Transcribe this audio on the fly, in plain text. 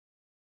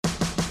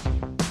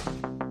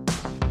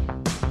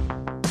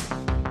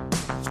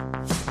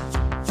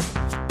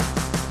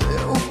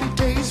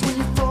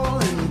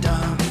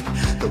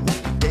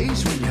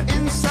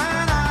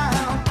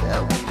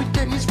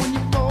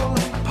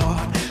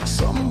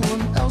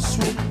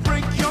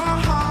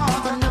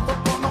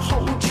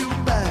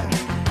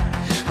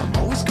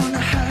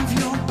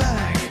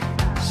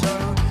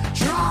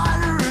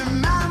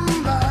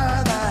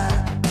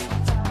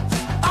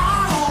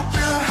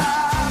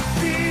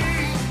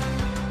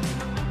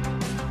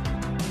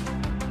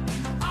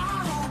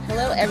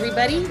Hello,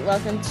 everybody.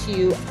 Welcome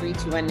to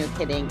 321 No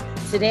Kidding.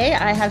 Today,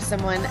 I have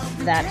someone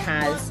that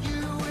has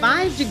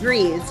 5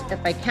 degrees,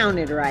 if I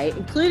counted right,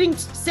 including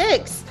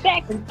 6,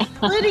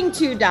 including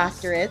 2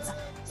 doctorates.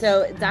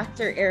 So,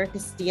 Dr. Erica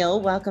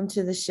Steele, welcome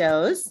to the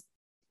shows.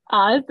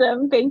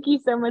 Awesome. Thank you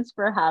so much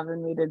for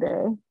having me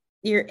today.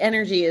 Your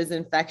energy is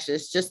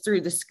infectious just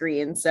through the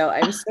screen. So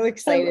I'm so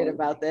excited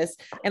about this.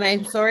 And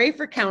I'm sorry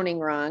for counting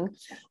wrong.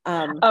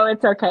 Oh,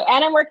 it's okay.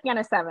 And I'm working on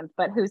a 7th,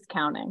 but who's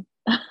counting?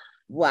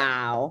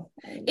 Wow.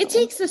 It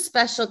takes a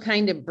special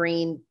kind of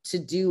brain to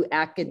do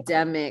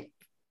academic,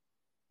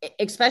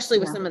 especially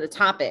with some of the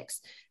topics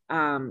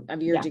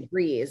of your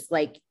degrees.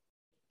 Like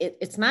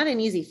it's not an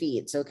easy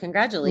feat. So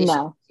congratulations.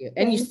 No.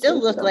 And you still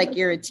look like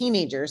you're a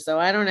teenager. So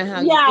I don't know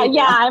how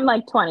I'm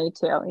like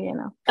 22, you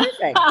know.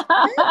 Perfect.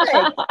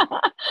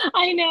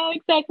 I know,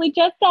 exactly.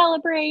 Just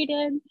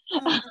celebrated.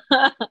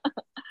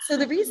 So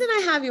the reason I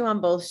have you on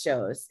both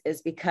shows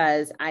is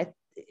because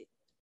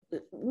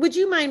would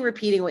you mind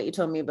repeating what you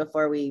told me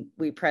before we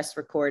press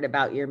record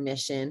about your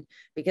mission?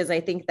 Because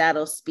I think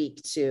that'll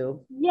speak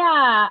to.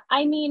 Yeah.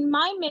 I mean,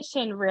 my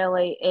mission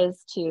really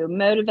is to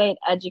motivate,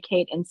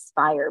 educate,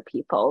 inspire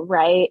people,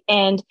 right?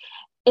 And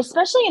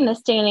especially in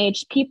this day and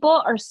age,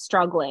 people are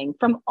struggling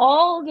from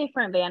all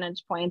different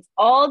vantage points,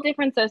 all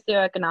different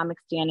socioeconomic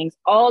standings,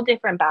 all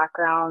different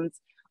backgrounds,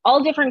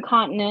 all different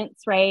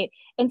continents, right?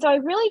 And so I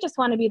really just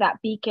want to be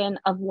that beacon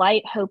of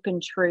light, hope,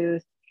 and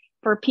truth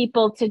for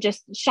people to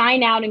just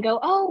shine out and go,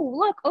 oh,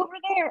 look, over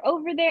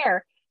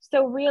there.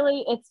 So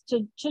really it's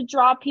to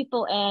draw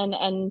people in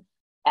and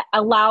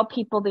allow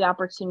people the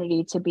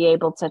opportunity to be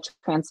able to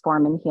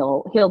transform and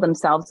heal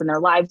themselves and their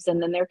lives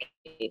and in their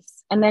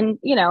case. And then,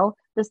 you know,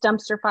 this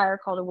dumpster fire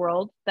called a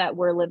world that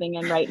we're living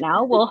in right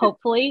now will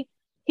hopefully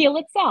heal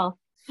itself.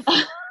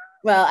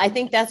 Well, I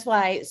think that's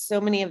why so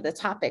many of the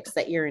topics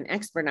that you're an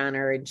expert on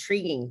are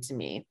intriguing to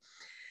me.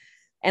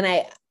 And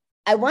I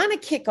want to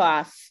kick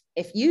off,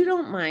 if you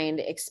don't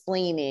mind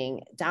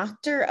explaining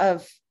doctor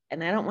of,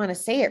 and I don't want to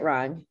say it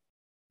wrong,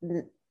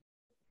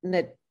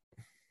 naturopathy.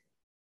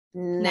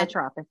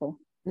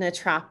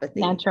 Naturopathy.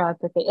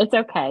 It's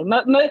okay.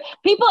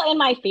 People in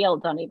my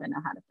field don't even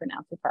know how to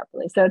pronounce it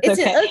properly. So it's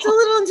okay. It's a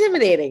little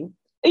intimidating.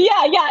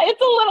 Yeah.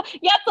 It's a little,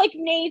 it's like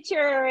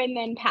nature and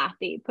then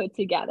pathy put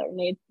together,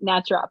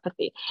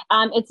 naturopathy.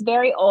 It's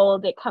very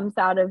old. It comes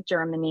out of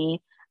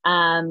Germany.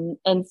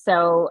 And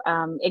so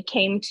it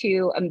came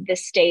to the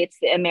States,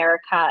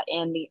 America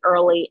in the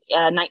early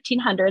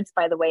 1900s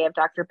by the way of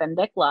Dr.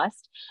 Benedict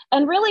Lust.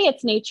 And really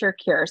it's nature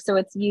cure. So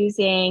it's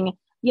using,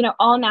 you know,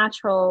 all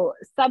natural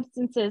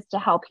substances to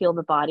help heal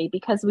the body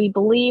because we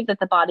believe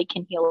that the body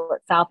can heal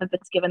itself if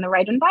it's given the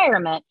right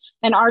environment.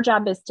 And our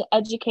job is to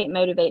educate,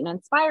 motivate, and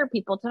inspire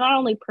people to not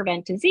only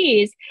prevent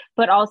disease,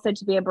 but also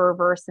to be able to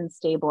reverse and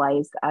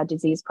stabilize a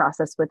disease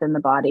process within the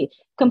body.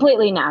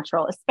 Completely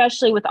natural,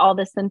 especially with all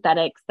the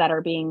synthetics that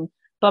are being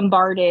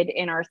bombarded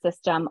in our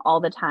system all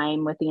the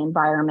time with the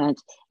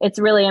environment. It's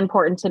really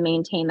important to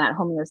maintain that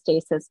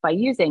homeostasis by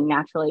using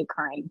naturally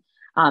occurring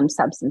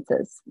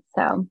substances.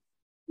 So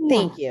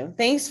thank you.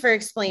 Thanks for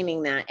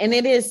explaining that. And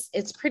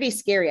it's pretty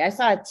scary. I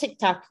saw a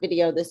TikTok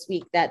video this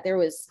week that there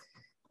was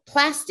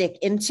plastic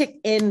in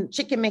chicken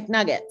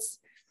McNuggets.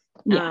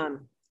 That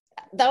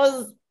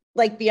was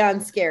like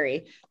beyond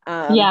scary.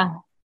 Yeah.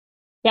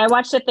 I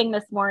watched a thing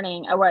this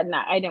morning.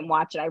 I didn't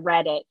watch it. I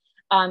read it.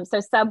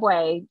 So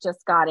Subway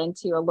just got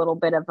into a little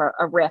bit of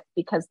a rift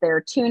because their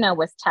tuna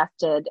was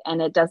tested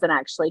and it doesn't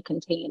actually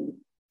contain,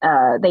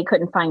 they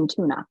couldn't find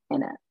tuna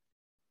in it.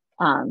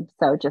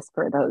 So just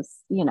for those,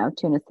 you know,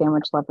 tuna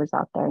sandwich lovers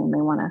out there, you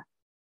may want to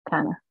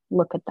kind of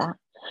look at that.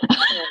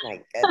 Oh my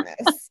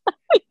goodness. But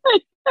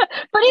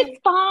it's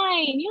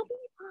fine. You'll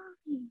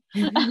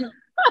be fine.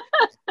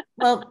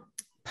 Well,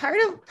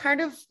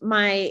 part of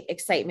my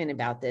excitement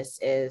about this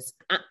is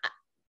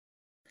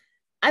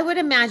I would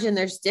imagine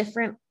there's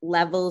different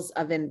levels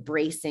of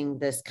embracing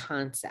this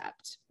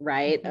concept,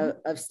 right?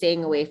 Of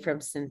staying away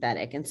from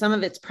synthetic. And some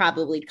of it's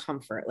probably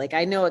comfort. Like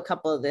I know a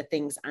couple of the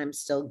things I'm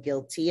still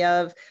guilty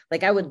of.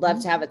 Like I would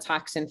love to have a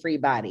toxin-free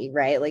body,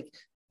 right? Like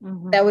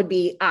that would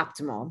be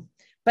optimal,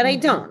 but I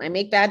don't. I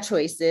make bad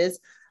choices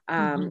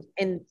and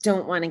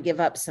don't want to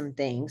give up some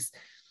things.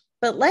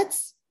 But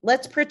let's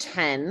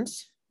pretend,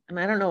 and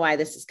I don't know why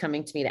this is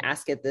coming to me to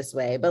ask it this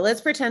way, but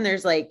let's pretend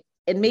there's like,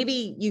 and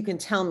maybe you can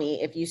tell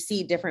me if you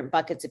see different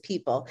buckets of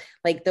people,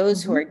 like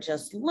those who are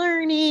just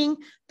learning,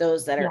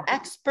 those that are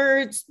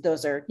experts,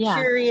 those are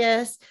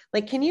curious.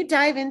 Like, can you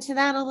dive into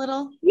that a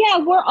little? Yeah,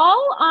 we're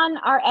all on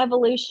our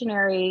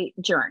evolutionary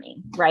journey,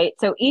 right?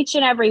 So each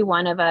and every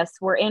one of us,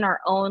 we're in our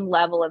own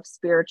level of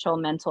spiritual,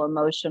 mental,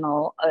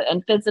 emotional,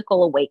 and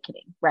physical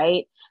awakening,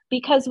 right?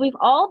 Because we've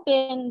all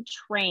been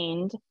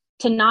trained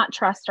to not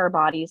trust our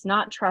bodies,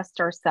 not trust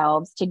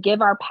ourselves, to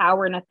give our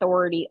power and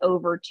authority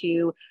over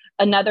to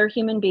another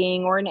human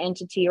being or an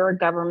entity or a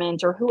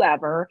government or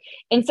whoever.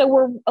 And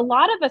so a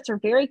lot of us are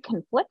very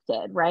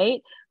conflicted,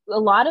 right? a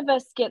lot of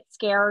us get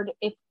scared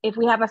if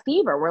we have a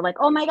fever. We're like,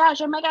 oh my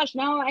gosh,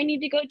 now I need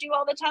to go do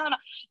all the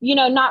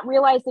Tylenol, not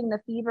realizing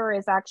the fever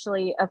is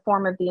actually a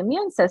form of the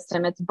immune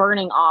system. It's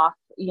burning off,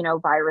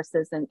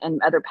 viruses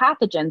and other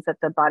pathogens that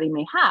the body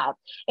may have.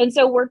 And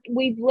so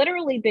we've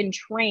literally been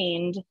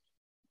trained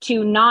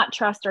to not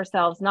trust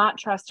ourselves, not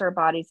trust our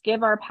bodies,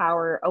 give our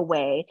power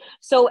away.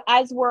 So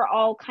as we're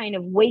all kind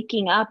of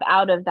waking up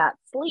out of that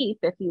sleep,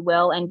 if you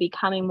will, and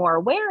becoming more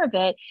aware of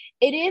it,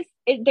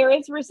 there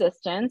is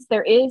resistance,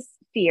 there is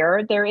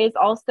fear, there is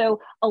also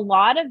a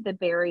lot of the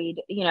buried,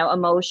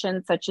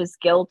 emotions such as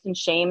guilt and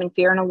shame and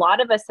fear. And a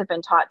lot of us have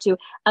been taught to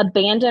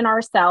abandon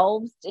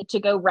ourselves to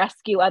go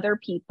rescue other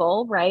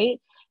people, right?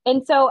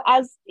 And so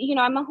as,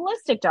 I'm a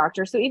holistic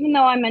doctor. So even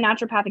though I'm a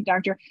naturopathic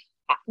doctor,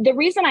 the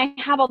reason I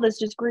have all those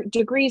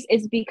degrees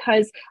is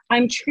because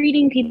I'm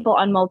treating people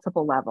on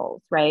multiple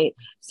levels, right?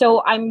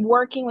 So I'm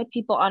working with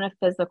people on a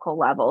physical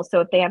level. So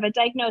if they have a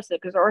diagnosis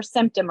or a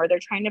symptom, or they're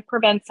trying to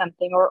prevent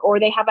something, or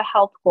they have a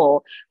health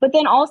goal, but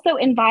then also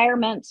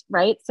environment,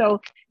 right?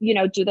 So,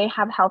 do they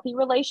have healthy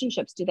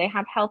relationships? Do they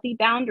have healthy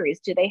boundaries?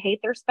 Do they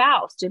hate their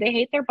spouse? Do they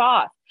hate their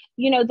boss?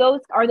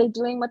 Are they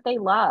doing what they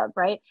love,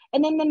 right?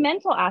 And then the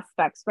mental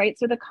aspects, right?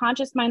 So the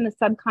conscious mind, the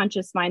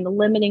subconscious mind, the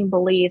limiting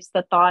beliefs,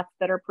 the thoughts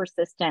that are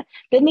persistent,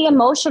 then the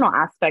emotional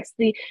aspects,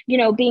 the,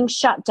 being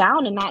shut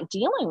down and not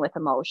dealing with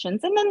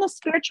emotions. And then the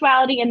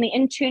spirituality and the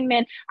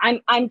attunement.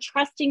 I'm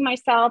trusting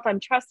myself. I'm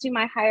trusting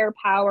my higher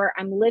power.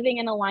 I'm living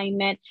in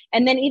alignment.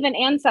 And then even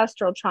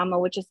ancestral trauma,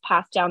 which is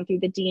passed down through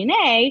the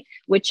DNA,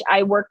 which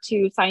I work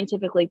to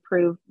scientifically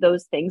prove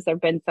those things. There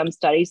have been some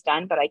studies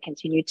done, but I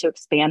continue to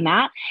expand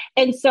that.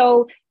 And so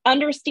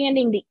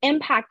understanding the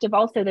impact of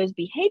also those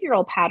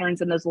behavioral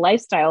patterns and those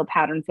lifestyle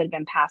patterns that have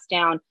been passed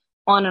down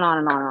on and on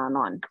and on and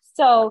on.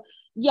 So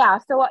yeah,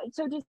 so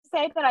to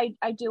say that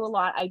I do a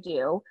lot, I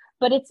do,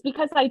 but it's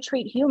because I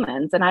treat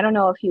humans. And I don't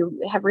know if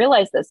you have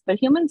realized this,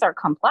 but humans are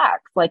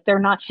complex. Like they're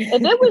not,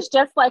 if it was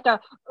just like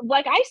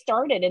I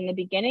started in the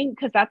beginning,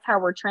 because that's how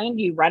we're trained.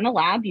 You run a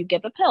lab, you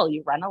give a pill,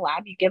 you run a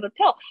lab, you give a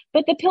pill,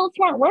 but the pills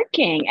weren't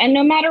working. And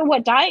no matter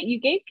what diet you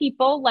gave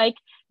people, like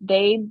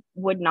they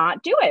would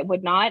not do it,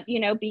 would not,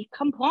 be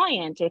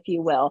compliant, if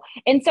you will.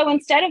 And so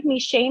instead of me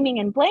shaming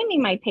and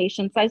blaming my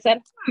patients, I said,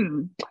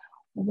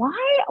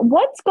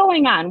 what's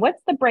going on?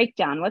 What's the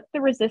breakdown? What's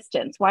the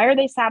resistance? Why are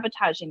they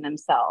sabotaging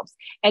themselves?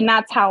 And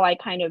that's how I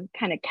kind of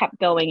kept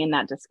going in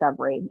that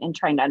discovery and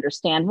trying to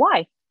understand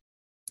why.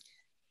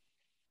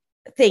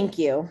 Thank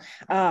you.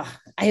 I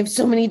have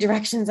so many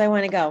directions I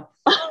want to go.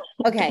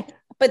 Okay.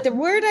 But the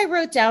word I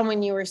wrote down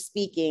when you were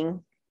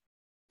speaking,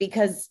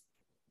 because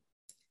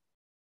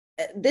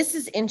this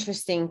is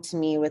interesting to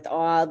me with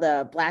all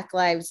the Black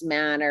Lives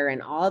Matter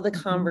and all the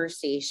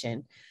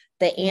conversation,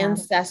 the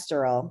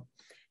ancestral.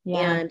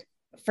 Yeah. And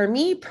for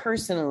me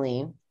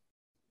personally,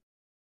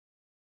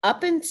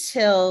 up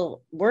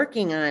until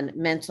working on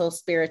mental,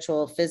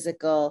 spiritual,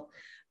 physical,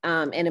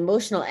 and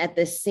emotional at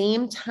the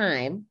same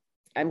time,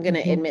 I'm going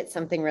to admit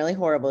something really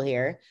horrible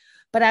here,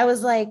 but I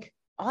was like,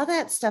 all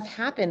that stuff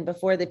happened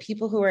before the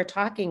people who are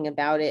talking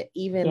about it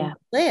even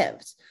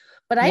lived.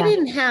 But I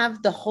didn't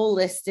have the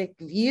holistic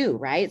view,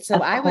 right? So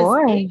I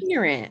was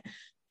ignorant,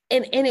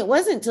 and it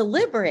wasn't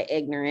deliberate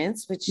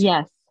ignorance, which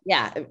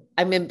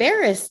I'm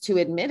embarrassed to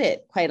admit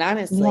it, quite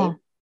honestly.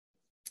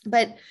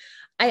 But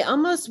I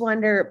almost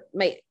wonder,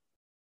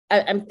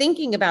 I'm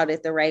thinking about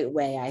it the right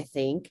way, I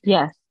think.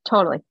 Yes,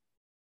 totally.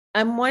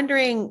 I'm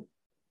wondering,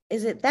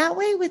 is it that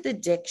way with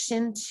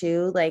addiction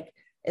too? Like,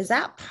 is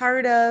that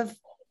part of?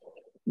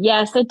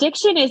 Yes,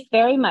 addiction is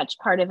very much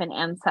part of an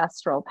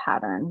ancestral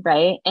pattern,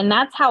 right? And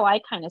that's how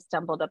I kind of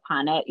stumbled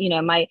upon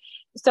it.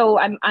 So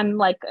I'm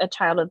like a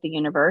child of the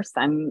universe.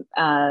 I'm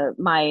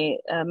my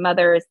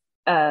mother's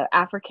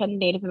African,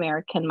 Native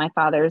American. My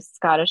father's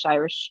Scottish,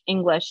 Irish,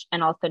 English,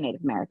 and also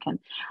Native American.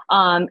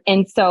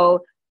 And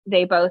so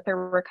they both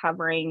are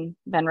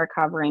been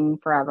recovering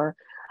forever.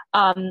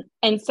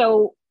 And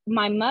so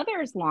my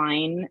mother's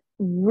line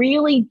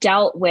really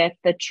dealt with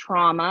the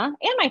trauma,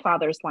 and my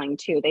father's line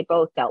too. They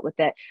both dealt with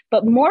it,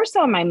 but more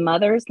so my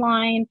mother's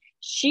line,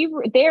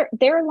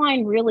 their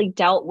line really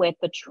dealt with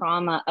the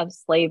trauma of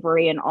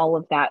slavery and all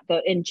of that,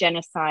 and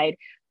genocide,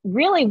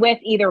 really with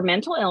either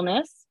mental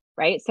illness,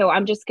 right? So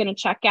I'm just going to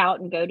check out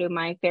and go to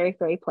my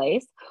fairy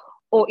place,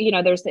 or,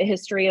 there's a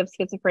history of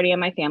schizophrenia in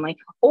my family,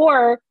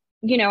 or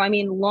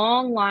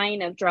long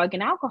line of drug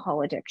and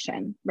alcohol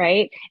addiction,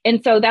 right?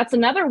 And so that's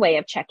another way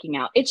of checking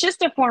out. It's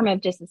just a form of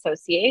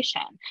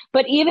disassociation.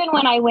 But even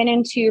when I went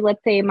into,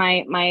 let's say,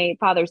 my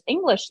father's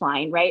English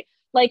line, right?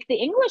 Like the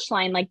English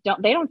line, like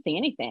they don't see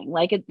anything.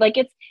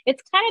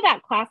 It's kind of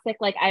that classic,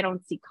 like I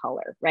don't see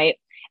color, right?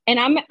 And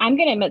I'm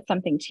going to admit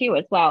something too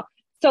as well.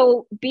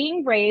 So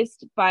being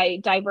raised by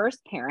diverse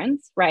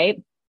parents,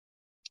 right?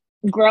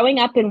 Growing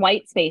up in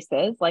white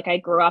spaces, like I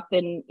grew up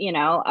in,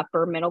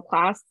 upper middle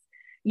class,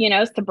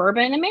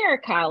 suburban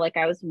America. Like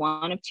I was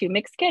one of two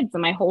mixed kids in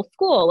my whole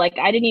school. Like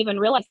I didn't even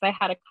realize I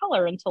had a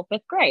color until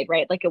 5th grade,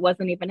 right? Like it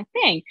wasn't even a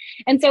thing.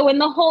 And so when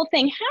the whole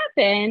thing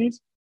happened,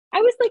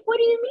 I was like, what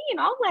do you mean?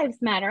 All lives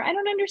matter. I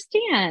don't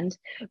understand.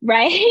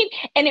 Right.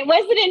 And it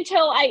wasn't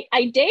until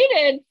I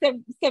dated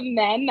some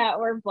men that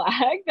were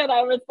Black that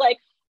I was like,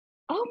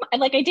 oh my,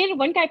 like I dated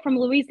one guy from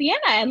Louisiana,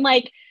 and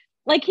like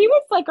he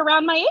was like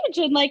around my age,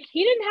 and like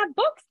he didn't have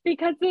books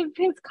because of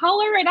his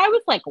color. And I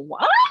was like,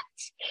 what?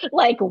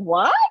 Like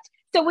what?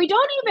 So we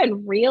don't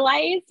even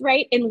realize,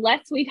 right,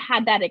 unless we've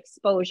had that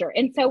exposure.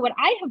 And so what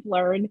I have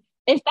learned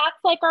is that's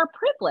like our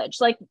privilege.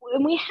 Like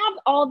when we have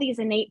all these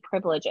innate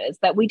privileges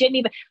that we didn't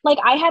even, like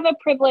I have a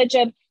privilege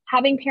of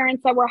having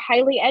parents that were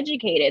highly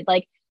educated,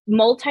 like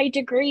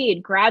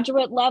multi-degreed,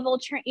 graduate level,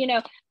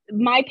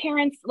 my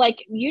parents,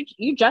 like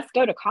you just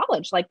go to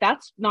college. Like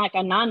that's not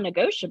a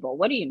non-negotiable.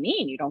 What do you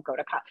mean you don't go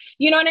to college?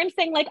 You know what I'm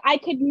saying? Like I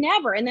could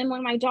never. And then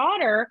when my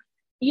daughter,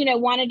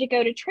 wanted to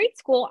go to trade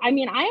school, I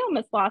mean, I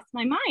almost lost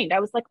my mind. I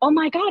was like, oh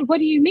my God, what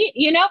do you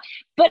mean?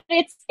 But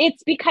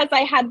it's because I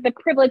had the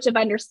privilege of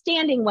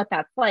understanding what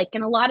that's like.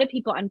 And a lot of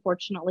people,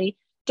 unfortunately,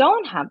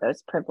 don't have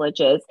those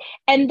privileges.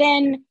 And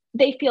then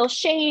they feel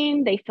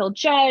shame, they feel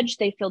judged,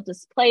 they feel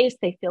displaced,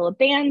 they feel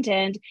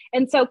abandoned.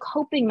 And so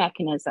coping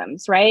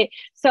mechanisms, right?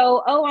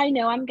 So, oh, I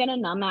know I'm going to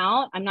numb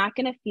out. I'm not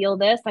going to feel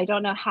this. I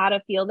don't know how to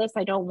feel this.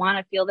 I don't want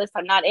to feel this.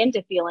 I'm not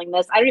into feeling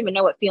this. I don't even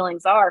know what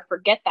feelings are.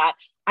 Forget that.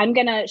 I'm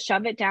going to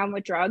shove it down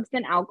with drugs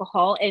and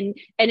alcohol and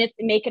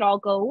make it all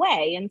go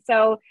away. And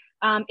so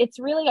it's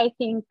really, I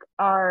think,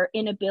 our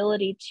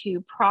inability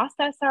to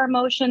process our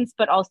emotions,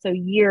 but also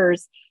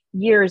years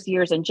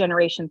and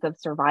generations of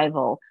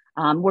survival.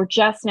 We're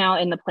just now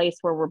in the place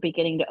where we're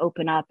beginning to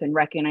open up and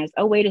recognize,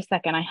 oh, wait a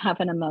second, I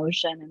have an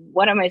emotion, and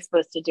what am I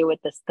supposed to do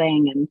with this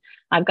thing? And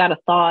I've got a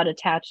thought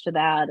attached to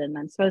that, and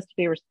I'm supposed to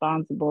be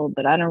responsible,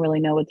 but I don't really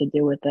know what to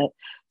do with it.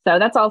 So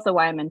that's also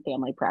why I'm in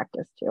family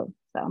practice too.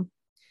 So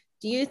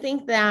do you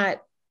think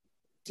that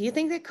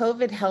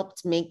COVID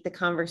helped make the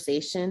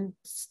conversation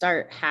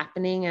start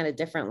happening at a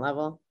different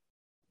level?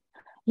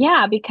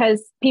 Yeah,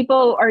 because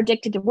people are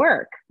addicted to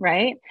work,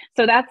 right?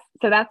 So that's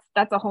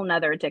a whole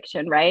nother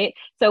addiction, right?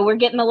 So we're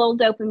getting a little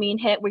dopamine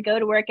hit. We go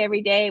to work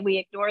every day. We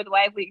ignore the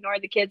wife, we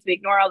ignore the kids, we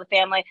ignore all the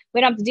family.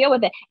 We don't have to deal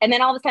with it. And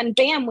then all of a sudden,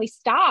 bam, we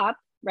stop,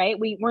 right?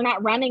 We're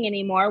not running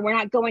anymore. We're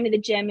not going to the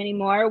gym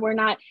anymore. We're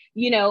not,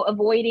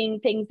 avoiding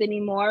things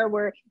anymore.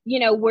 We're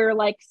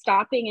like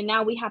stopping, and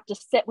now we have to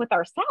sit with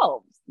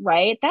ourselves,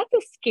 right? That's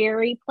a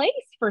scary place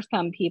for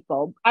some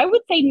people. I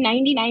would say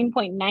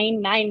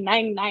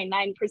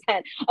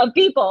 99.99999% of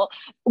people,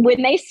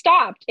 when they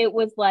stopped, it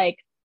was like,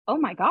 oh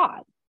my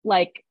God,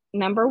 like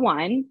number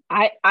one,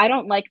 I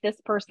don't like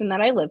this person that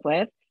I live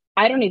with.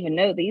 I don't even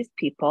know these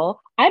people.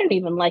 I don't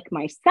even like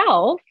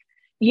myself.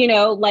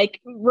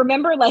 Like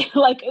remember,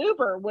 like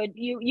Uber, would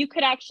you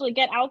could actually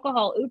get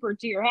alcohol Uber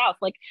to your house,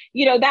 like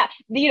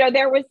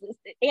there was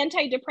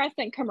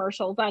antidepressant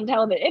commercials on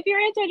television. If your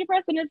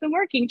antidepressant isn't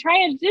working, try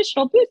an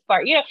additional boost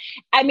bar.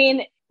 I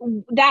mean,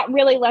 that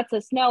really lets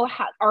us know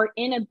how our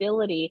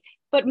inability,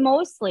 but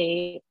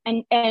mostly,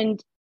 and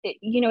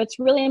it's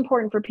really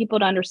important for people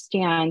to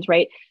understand,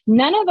 right?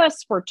 None of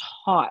us were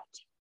taught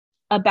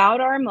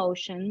about our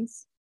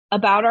emotions,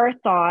 about our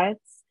thoughts.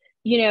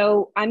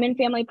 I'm in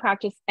family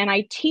practice, and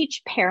I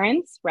teach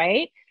parents,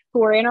 right,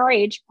 who are in our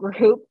age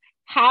group,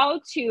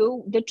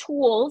 the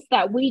tools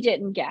that we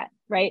didn't get,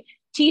 right?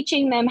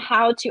 Teaching them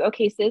how to,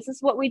 okay, so this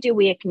is what we do.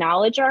 We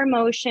acknowledge our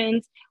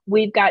emotions.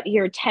 We've got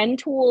here 10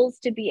 tools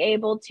to be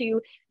able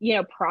to,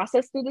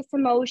 process through this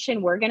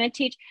emotion. We're going to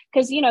teach,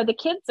 because, the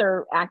kids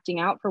are acting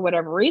out for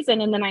whatever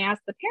reason. And then I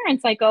ask the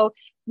parents, I go,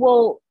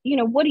 well,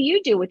 what do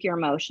you do with your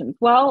emotions?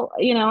 Well,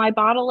 I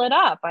bottle it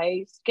up.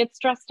 I get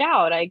stressed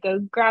out. I go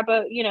grab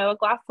a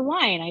glass of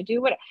wine. I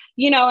do what,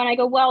 and I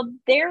go, well,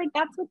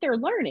 that's what they're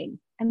learning.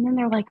 And then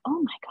they're like,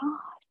 oh my God.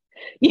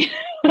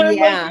 I'm Yeah. like,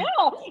 yeah,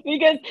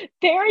 because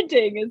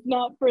parenting is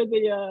not for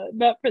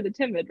the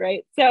timid,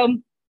 right? So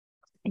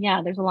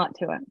yeah, there's a lot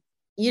to it.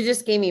 You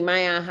just gave me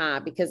my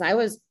aha, because I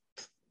was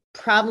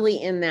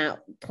probably in that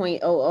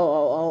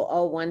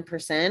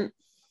 0.00001%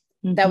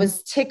 that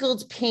was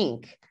tickled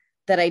pink,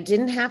 that I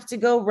didn't have to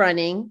go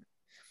running,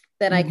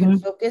 that I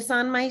could focus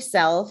on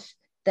myself,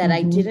 that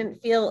I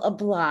didn't feel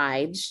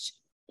obliged.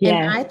 Yes.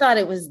 And I thought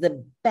it was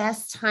the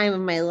best time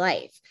of my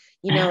life.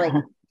 Like,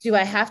 do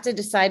I have to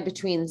decide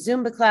between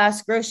Zumba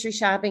class, grocery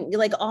shopping,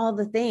 like all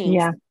the things?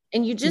 Yeah.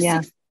 And you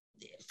just,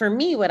 for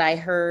me, what I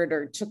heard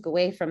or took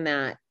away from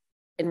that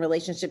in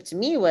relationship to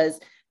me was,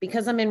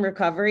 because I'm in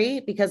recovery,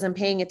 because I'm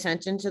paying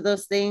attention to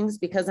those things,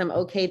 because I'm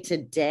okay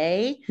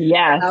today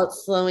without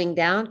slowing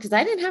down. Because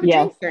I didn't have a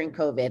drink during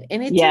COVID,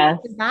 and it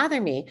didn't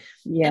bother me.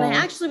 And I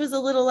actually was a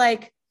little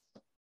like,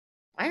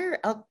 why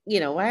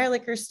are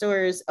liquor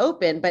stores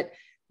open? But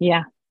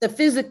the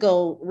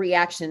physical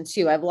reaction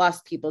too. I've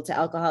lost people to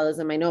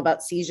alcoholism. I know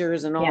about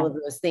seizures and all of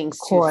those things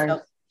too. So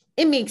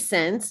it makes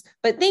sense.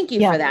 But thank you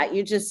for that.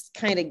 You just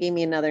kind of gave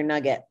me another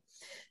nugget.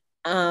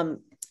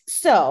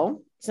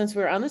 So since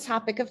we're on the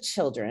topic of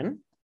children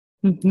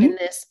in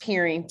this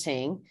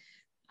parenting,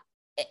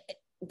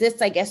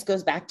 this, I guess,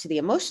 goes back to the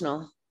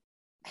emotional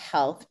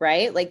health,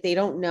 right? Like they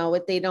don't know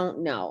what they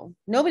don't know.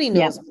 Nobody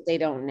knows what they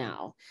don't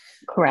know.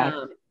 Correct.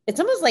 it's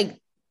almost like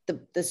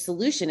the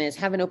solution is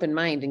have an open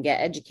mind and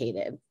get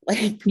educated.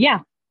 Like, yeah.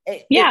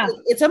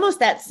 It's almost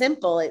that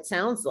simple. It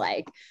sounds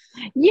like,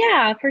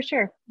 yeah, for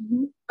sure.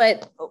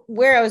 But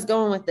where I was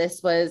going with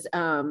this was,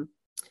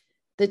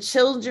 the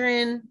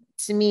children,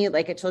 to me,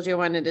 like I told you, I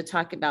wanted to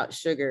talk about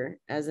sugar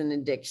as an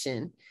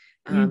addiction.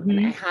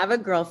 And I have a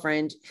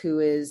girlfriend who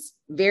is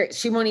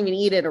she won't even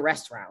eat at a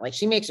restaurant. Like,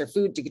 she makes her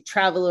food to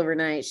travel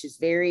overnight. She's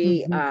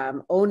very,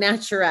 au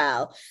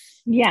naturel.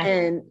 Yeah.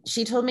 And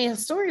she told me a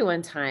story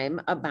one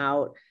time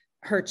about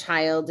her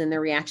child and their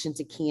reaction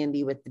to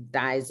candy with the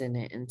dyes in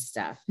it and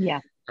stuff. Yeah.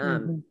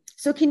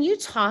 So can you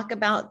talk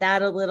about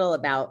that a little,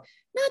 about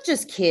not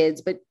just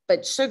kids,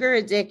 but sugar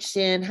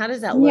addiction? How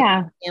does that look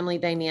in the family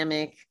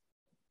dynamic?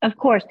 Of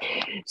course.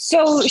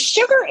 So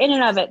sugar in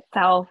and of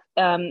itself,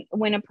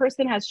 when a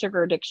person has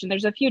sugar addiction,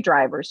 there's a few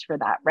drivers for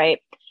that, right?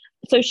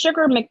 So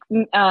sugar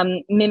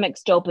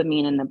mimics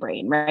dopamine in the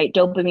brain, right?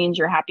 Dopamine's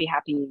your happy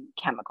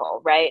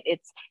chemical, right?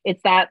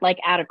 It's that like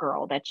atta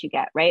girl that you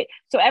get, right?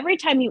 So every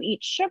time you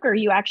eat sugar,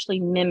 you actually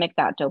mimic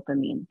that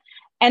dopamine.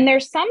 And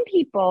there's some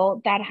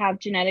people that have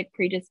genetic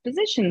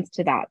predispositions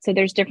to that. So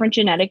there's different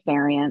genetic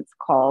variants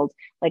called,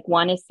 like,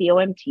 one is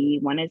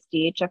COMT, one is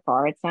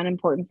DHFR. It's not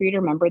important for you to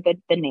remember the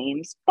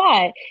names,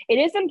 but it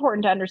is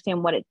important to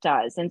understand what it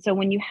does. And so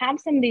when you have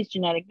some of these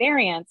genetic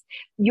variants,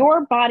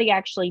 your body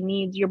actually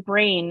needs, your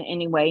brain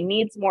anyway,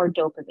 needs more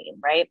dopamine,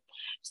 right?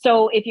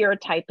 So if you're a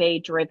type A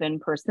driven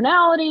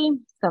personality,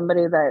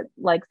 somebody that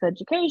likes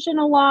education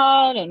a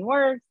lot and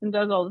works and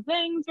does all the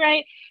things,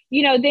 right?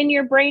 Then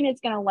your brain is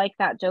going to like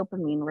that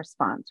dopamine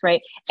response,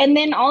 right? And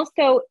then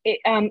also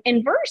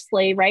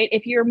inversely, right?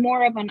 If you're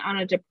more of on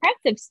a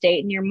depressive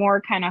state and you're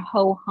more kind of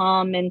ho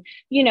hum and,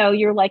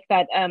 you're like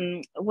that,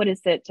 what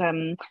is it?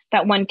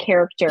 That one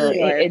character.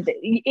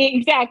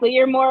 Exactly.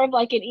 You're more of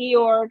like an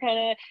Eeyore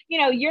kind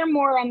of, you're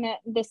more on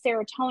the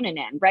serotonin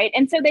end, right?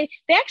 And so they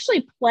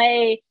actually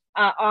play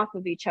off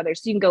of each other.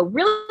 So you can go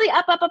really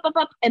up,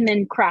 and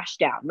then crash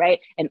down, right?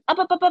 And up,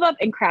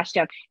 and crash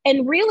down.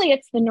 And really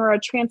it's the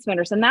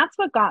neurotransmitters. And that's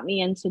what got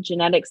me into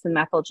genetics and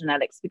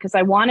methylgenetics, because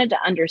I wanted to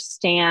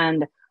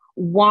understand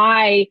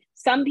why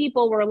some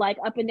people were like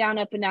up and down,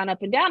 up and down,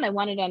 up and down. I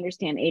wanted to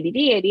understand ADD,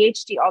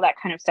 ADHD, all that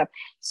kind of stuff.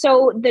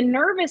 So the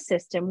nervous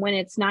system, when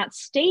it's not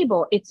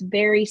stable, it's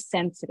very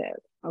sensitive.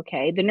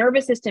 Okay. The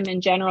nervous system in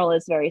general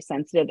is very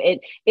sensitive.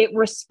 It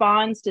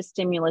responds to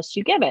stimulus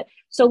you give it.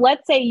 So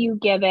let's say you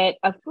give it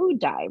a food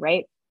dye,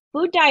 right?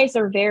 Food dyes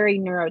are very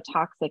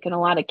neurotoxic, and a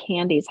lot of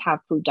candies have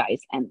food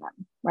dyes in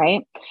them,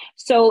 right?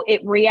 So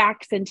it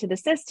reacts into the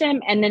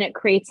system, and then it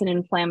creates an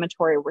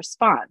inflammatory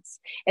response.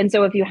 And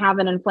so if you have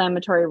an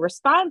inflammatory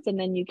response and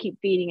then you keep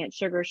feeding it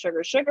sugar,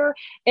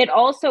 it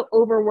also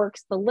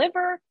overworks the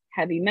liver.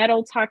 Heavy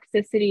metal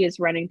toxicity is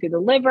running through the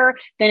liver.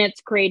 Then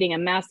it's creating a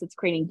mess. It's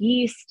creating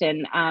yeast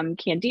and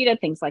candida,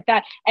 things like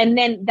that. And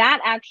then that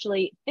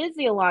actually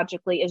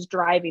physiologically is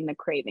driving the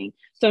craving.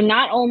 So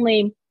not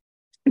only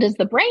does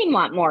the brain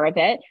want more of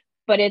it,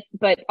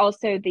 but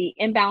also the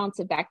imbalance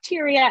of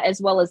bacteria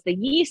as well as the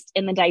yeast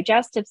in the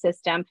digestive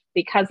system,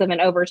 because of an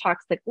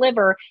overtoxic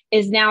liver,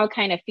 is now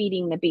kind of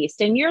feeding the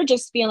beast. And you're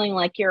just feeling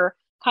like you're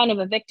kind of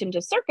a victim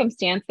to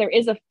circumstance. There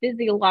is a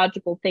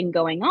physiological thing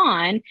going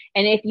on.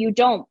 And if you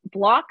don't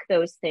block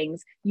those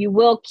things, you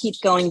will keep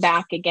going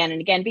back again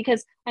and again,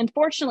 because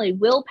unfortunately,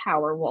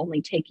 willpower will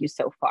only take you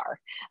so far.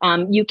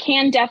 You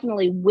can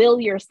definitely will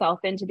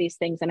yourself into these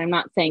things. And I'm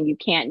not saying you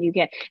can't, you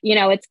get,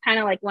 it's kind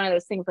of like one of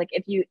those things, like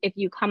if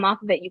you come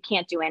off of it, you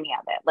can't do any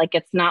of it. Like,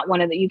 it's not one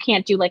of the, you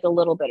can't do like a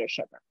little bit of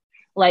sugar.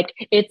 Like,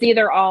 it's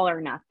either all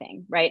or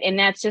nothing, right? And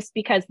that's just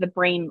because the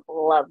brain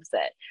loves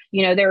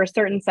it. There are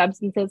certain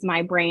substances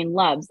my brain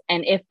loves.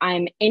 And if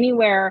I'm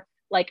anywhere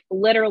like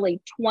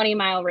literally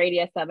 20-mile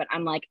radius of it,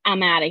 I'm like,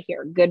 I'm out of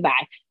here.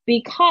 Goodbye.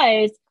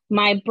 Because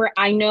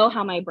I know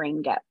how my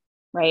brain gets,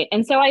 right?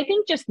 And so I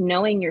think just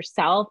knowing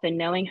yourself and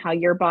knowing how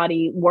your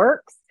body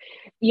works,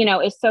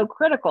 is so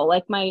critical.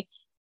 Like my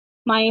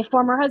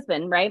former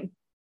husband, right?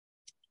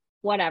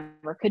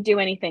 Whatever, could do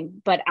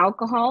anything but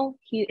alcohol.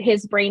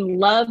 His brain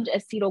loved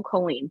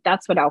acetylcholine.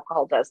 That's what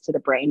alcohol does to the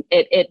brain.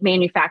 It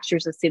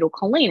manufactures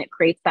acetylcholine. It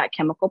creates that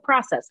chemical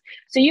process.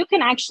 So you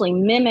can actually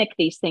mimic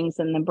these things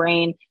in the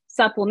brain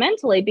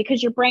supplementally,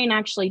 because your brain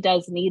actually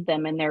does need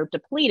them and they're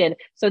depleted.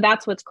 So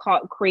that's what's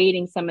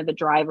creating some of the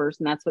drivers,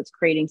 and that's what's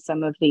creating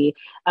some of the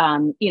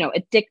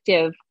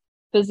addictive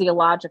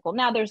physiological.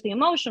 Now there's the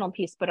emotional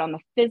piece, but on the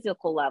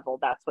physical level,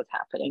 that's what's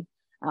happening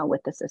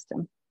with the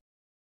system.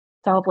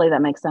 So hopefully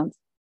that makes sense.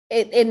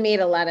 It made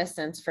a lot of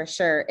sense for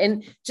sure.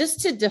 And just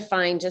to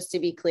define, just to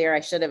be clear,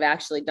 I should have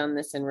actually done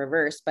this in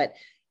reverse, but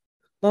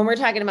when we're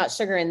talking about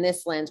sugar in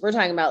this lens, we're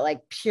talking about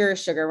like pure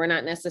sugar. We're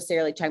not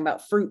necessarily talking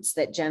about fruits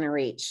that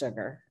generate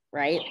sugar,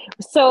 right?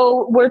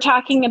 So we're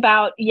talking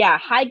about,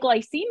 high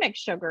glycemic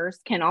sugars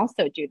can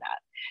also do that.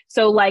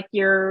 So like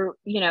your,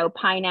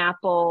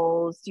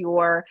 pineapples,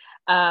 your,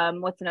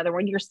 what's another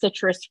one? Your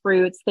citrus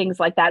fruits, things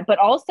like that, but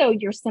also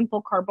your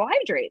simple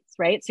carbohydrates,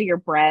 right? So your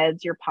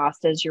breads, your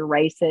pastas, your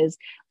rices,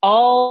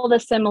 all the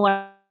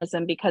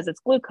similarism, because it's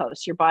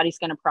glucose, your body's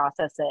going to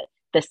process it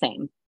the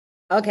same.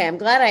 Okay. I'm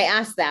glad I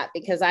asked that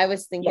because I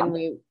was thinking Yeah.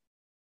 we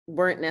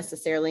weren't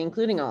necessarily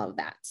including all of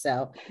that.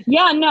 So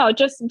Yeah, no,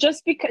 just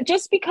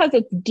because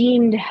it's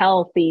deemed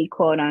healthy,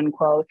 quote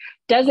unquote,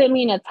 doesn't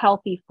mean it's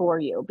healthy for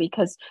you,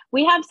 because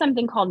we have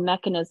something called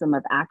mechanism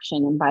of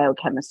action in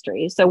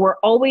biochemistry. So we're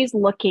always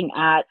looking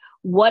at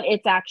what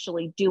it's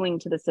actually doing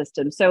to the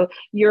system. So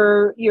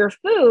your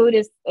food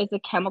is a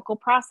chemical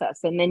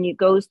process, and then it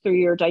goes through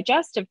your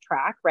digestive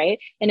tract, right?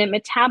 And it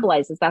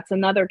metabolizes. That's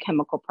another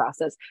chemical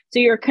process. So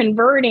you're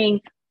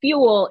converting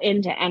fuel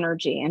into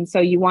energy. And so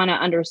you want to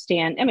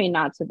understand, I mean,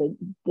 not to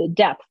the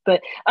depth,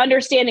 but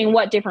understanding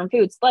what different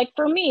foods, like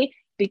for me,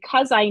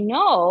 because I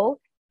know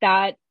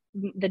that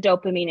the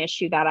dopamine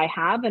issue that I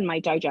have in my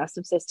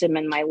digestive system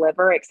and my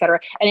liver, et cetera.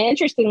 And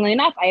interestingly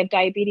enough, I have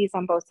diabetes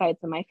on both sides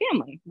of my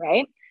family,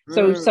 right?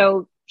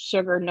 So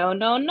sugar,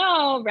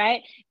 no,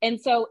 right?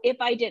 And so if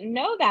I didn't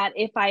know that,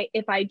 if I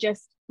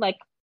just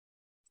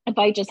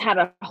had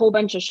a whole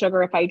bunch of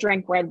sugar, if I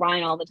drank red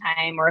wine all the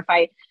time, or if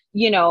I,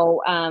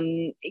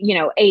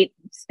 ate,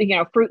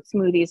 fruit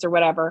smoothies or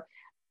whatever,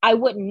 I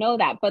wouldn't know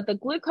that. But the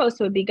glucose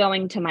would be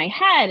going to my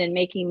head and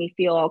making me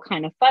feel all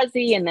kind of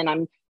fuzzy. And then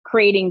I'm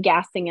creating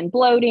gassing and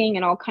bloating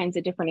and all kinds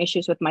of different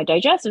issues with my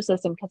digestive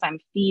system because I'm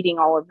feeding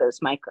all of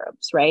those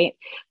microbes, right?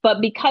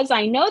 But because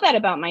I know that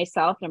about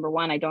myself, number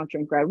one, I don't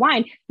drink red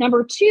wine.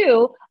 Number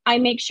two, I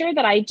make sure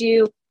that I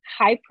do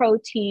high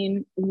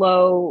protein,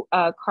 low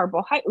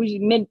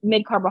carbohydrate,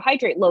 mid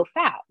carbohydrate, low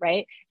fat,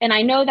 right? And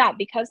I know that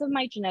because of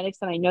my genetics,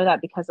 and I know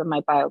that because of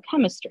my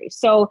biochemistry.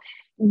 So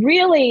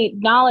really,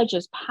 knowledge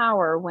is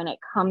power when it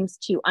comes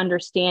to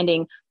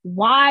understanding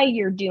why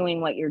you're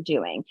doing what you're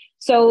doing.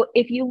 So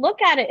if you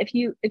look at it, if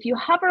you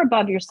hover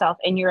above yourself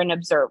and you're an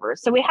observer,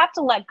 so we have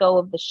to let go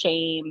of the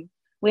shame.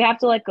 We have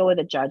to let go of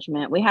the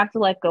judgment. We have to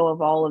let go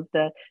of all of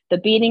the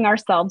beating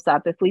ourselves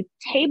up. If we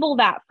table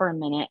that for a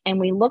minute and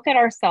we look at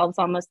ourselves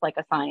almost like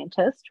a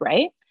scientist,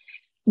 right?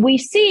 We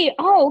see,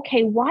 oh,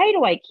 okay, why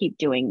do I keep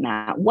doing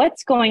that?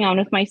 What's going on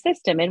with my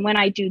system? And when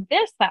I do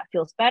this, that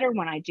feels better.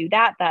 When I do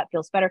that, that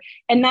feels better.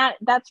 And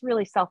that's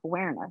really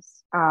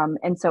self-awareness.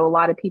 And so a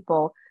lot of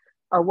people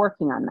are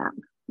working on that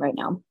right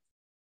now.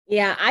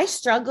 yeah, I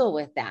struggle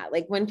with that.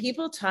 Like when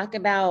people talk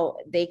about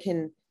they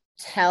can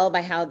tell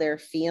by how they're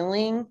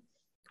feeling.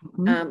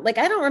 Like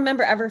I don't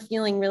remember ever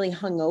feeling really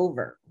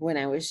hungover when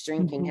I was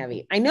drinking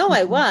heavy. I know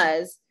I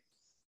was,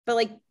 but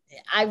like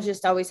I've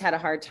just always had a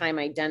hard time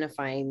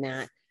identifying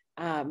that.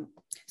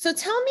 So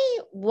tell me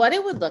what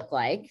it would look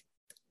like.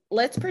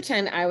 Let's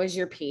pretend I was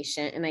your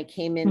patient and I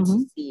came in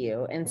to see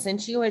you. And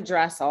since you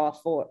address all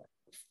four,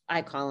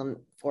 I call them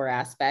four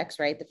aspects,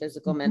 right? The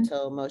physical,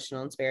 mental,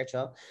 emotional, and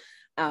spiritual.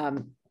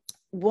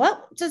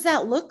 What does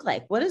that look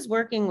like? What is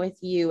working with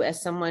you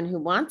as someone who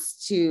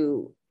wants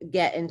to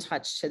get in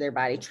touch to their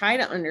body, try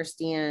to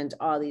understand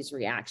all these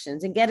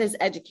reactions and get as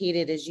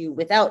educated as you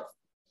without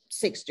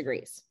 6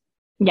 degrees?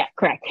 Yeah,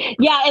 correct.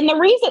 Yeah. And the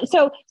reason,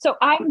 so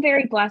I'm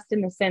very blessed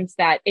in the sense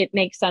that it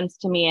makes sense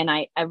to me. And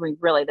I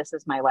really, this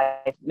is my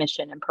life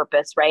mission and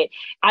purpose, right?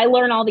 I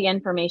learn all the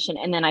information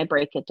and then I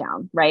break it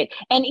down, right?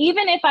 And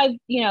even if I've,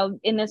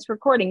 in this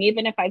recording,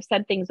 even if I've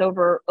said things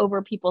over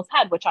people's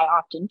head, which I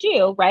often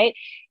do, right?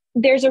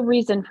 There's a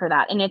reason for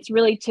that. And it's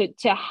really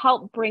to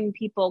help bring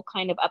people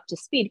kind of up to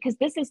speed, because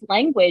this is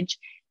language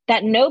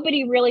that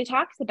nobody really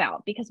talks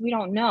about because we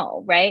don't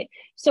know, right?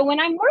 So when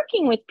I'm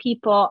working with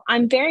people,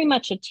 I'm very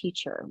much a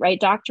teacher, right?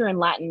 Doctor in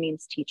Latin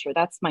means teacher.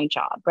 That's my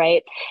job,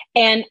 right?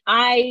 And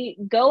I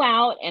go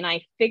out and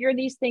I figure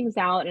these things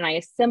out and I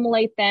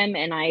assimilate them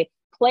and I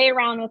play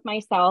around with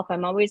myself.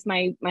 I'm always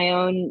my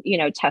own,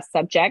 test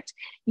subject,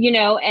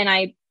 and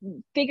I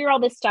figure all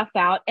this stuff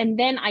out. And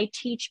then I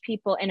teach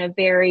people in a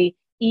very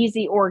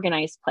easy,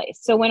 organized place.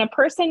 So when a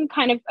person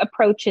kind of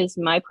approaches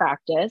my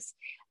practice,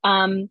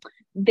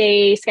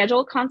 they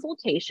schedule a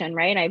consultation,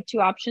 right? I have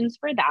 2 options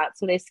for that.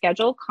 So they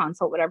schedule a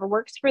consult, whatever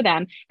works for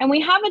them. And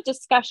we have a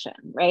discussion,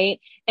 right?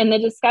 And the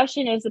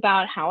discussion is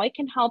about how I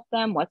can help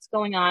them, what's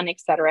going on, et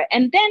cetera.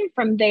 And then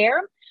from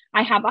there,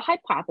 I have a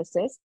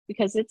hypothesis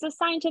because it's a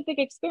scientific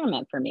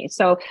experiment for me.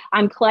 So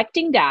I'm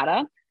collecting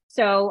data.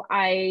 So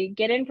I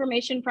get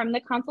information from the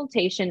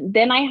consultation,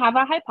 then I have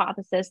a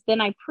hypothesis, then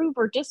I prove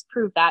or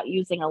disprove that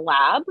using a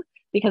lab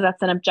because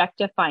that's an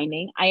objective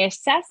finding. I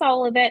assess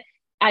all of it,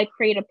 I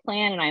create a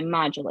plan and I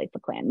modulate the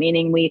plan,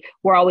 meaning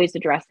we're always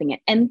addressing it.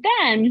 And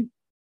then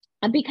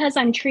because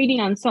I'm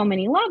treating on so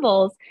many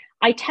levels,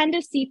 I tend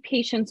to see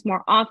patients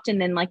more often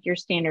than like your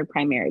standard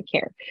primary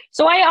care.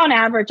 So on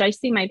average, I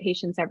see my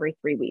patients every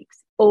 3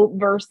 weeks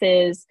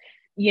versus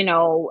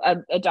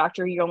a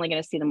doctor, you're only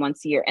going to see them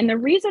once a year. And the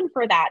reason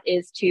for that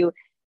is to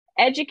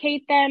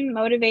educate them,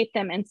 motivate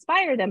them,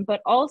 inspire them, but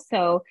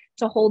also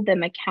to hold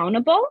them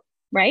accountable,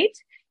 right?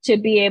 To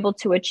be able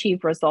to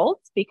achieve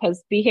results,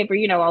 because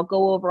behavior, I'll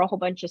go over a whole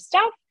bunch of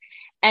stuff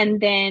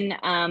And then,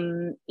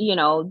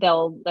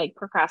 they'll like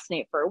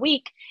procrastinate for a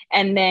week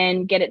and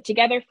then get it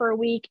together for a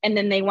week. And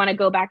then they want to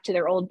go back to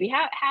their old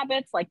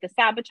habits, like the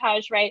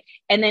sabotage, right?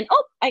 And then,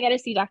 oh, I got to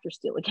see Dr.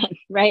 Steele again,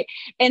 right?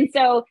 And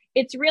so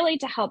it's really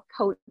to help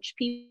coach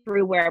people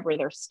through wherever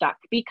they're stuck,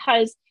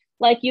 because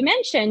like you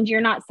mentioned,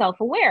 you're not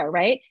self-aware,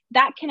 right?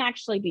 That can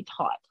actually be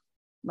taught,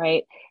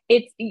 right?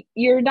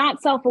 You're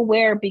not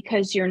self-aware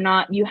because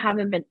you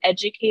haven't been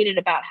educated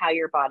about how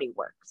your body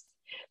works.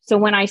 So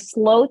when I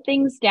slow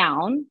things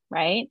down,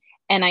 right,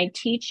 and I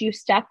teach you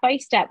step by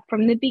step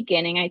from the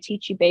beginning, I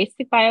teach you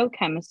basic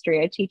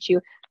biochemistry, I teach you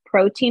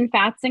protein,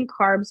 fats, and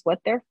carbs, what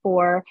they're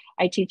for.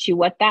 I teach you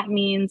what that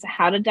means,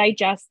 how to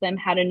digest them,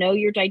 how to know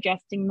you're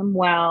digesting them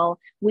well.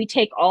 We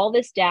take all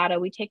this data.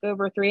 We take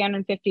over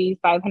 350,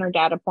 500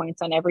 data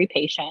points on every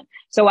patient.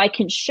 So I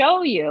can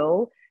show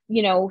you,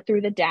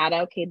 through the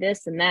data, okay,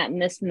 this and that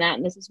and this and that,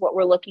 and this is what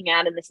we're looking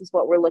at, and this is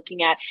what we're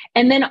looking at.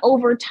 And then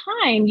over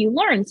time, you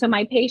learn. So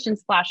my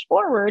patients flash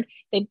forward,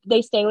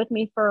 they stay with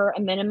me for a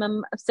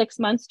minimum of 6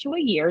 months to a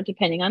year,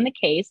 depending on the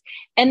case.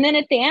 And then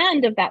at the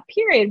end of that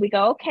period, we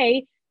go,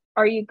 okay,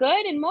 are you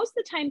good? And most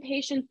of the time,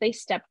 patients, they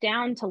step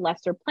down to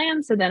lesser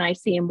plans. So then I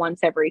see them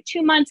once every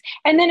 2 months.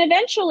 And then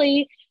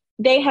eventually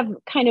they have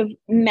kind of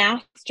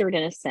mastered,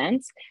 in a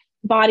sense,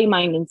 body,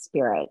 mind, and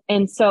spirit.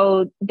 And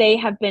so they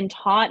have been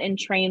taught and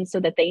trained so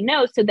that they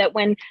know, so that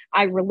when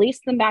I release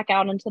them back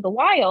out into the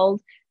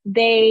wild,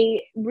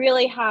 they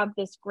really have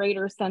this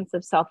greater sense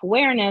of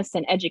self-awareness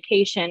and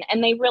education,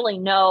 and they really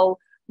know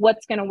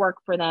what's going to work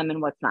for them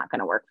and what's not going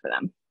to work for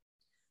them.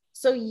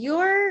 So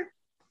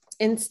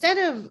instead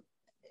of,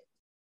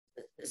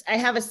 I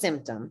have a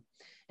symptom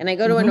and I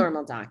go to a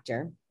normal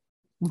doctor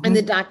and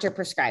the doctor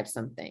prescribes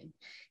something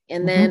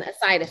and then a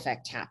side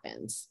effect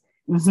happens.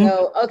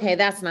 So, okay,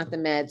 that's not the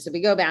med. So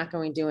we go back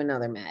and we do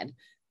another med.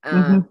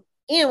 And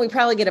we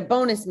probably get a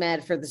bonus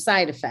med for the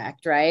side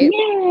effect, right?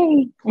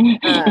 Yay!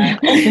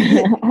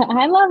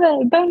 I love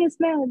it. Bonus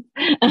med.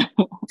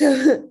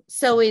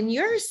 So in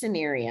your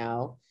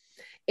scenario,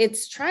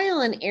 it's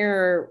trial and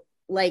error,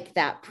 like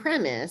that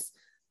premise,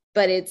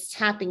 but it's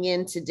tapping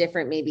into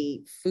different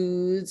maybe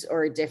foods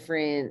or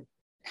different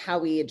how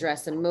we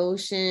address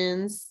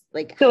emotions.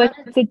 Like, so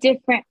it's a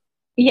different.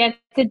 Yeah,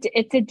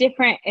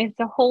 it's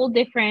a whole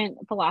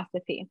different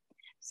philosophy.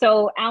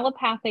 So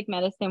allopathic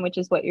medicine, which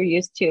is what you're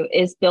used to,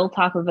 is built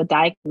off of a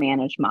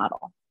diet-manage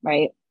model,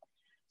 right?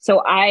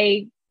 So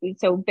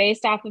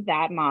based off of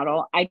that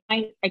model, I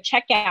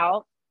check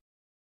out,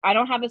 I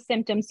don't have a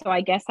symptom, so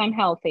I guess I'm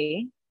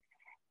healthy.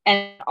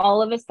 And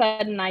all of a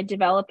sudden I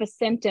develop a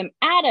symptom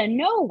out of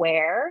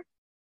nowhere.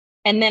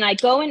 And then I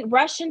go and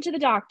rush into the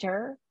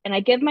doctor and I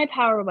give my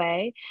power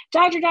away.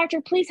 Doctor,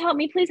 please help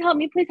me, please help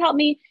me, please help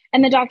me.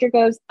 And the doctor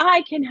goes,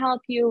 I can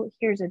help you.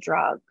 Here's a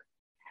drug.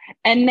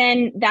 And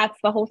then that's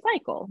the whole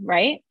cycle,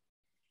 right?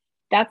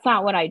 That's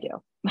not what I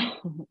do.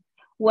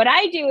 What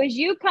I do is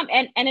you come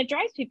and it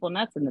drives people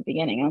nuts in the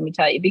beginning, let me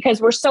tell you,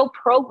 because we're so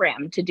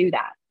programmed to do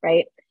that,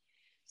 right?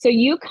 So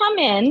you come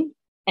in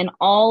and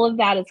all of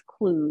that is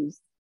clues.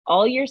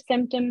 All your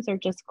symptoms are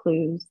just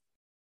clues.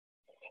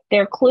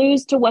 They're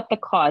clues to what the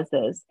cause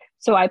is.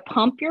 So I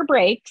pump your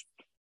brakes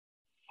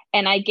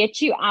and I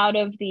get you out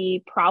of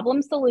the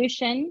problem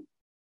solution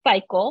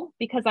cycle,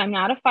 because I'm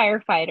not a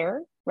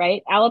firefighter,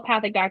 right?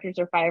 Allopathic doctors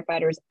are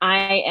firefighters.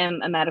 I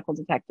am a medical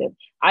detective.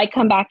 I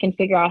come back and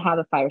figure out how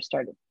the fire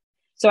started.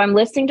 So I'm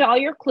listening to all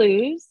your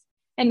clues,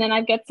 and then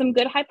I get some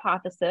good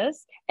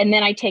hypothesis, and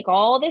then I take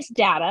all this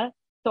data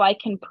so I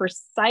can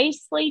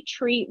precisely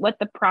treat what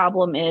the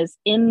problem is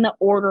in the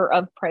order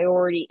of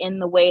priority, in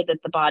the way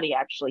that the body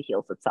actually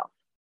heals itself.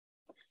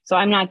 So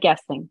I'm not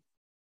guessing.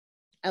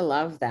 I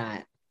love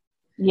that.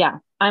 Yeah,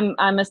 I'm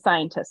a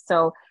scientist.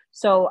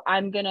 So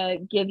I'm going to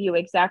give you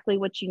exactly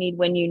what you need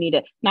when you need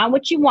it, not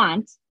what you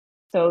want.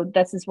 So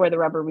this is where the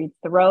rubber meets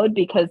the road,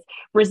 because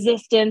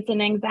resistance and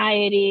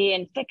anxiety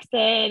and fix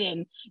it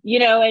and,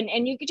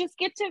 and you could just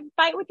get to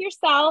fight with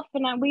yourself.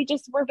 And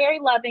we're very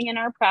loving in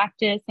our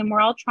practice, and we're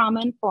all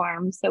trauma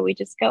informed. So we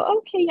just go,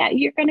 okay, yeah,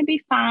 you're going to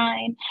be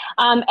fine.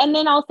 And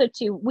then also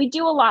too, we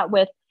do a lot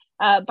with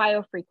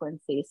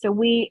biofrequency. So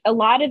a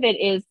lot of it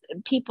is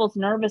people's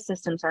nervous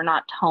systems are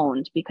not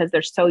toned because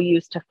they're so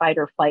used to fight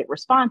or flight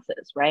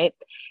responses, right?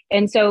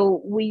 And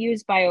so we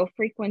use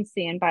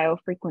biofrequency and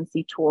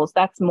biofrequency tools.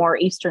 That's more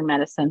Eastern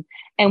medicine.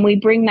 And we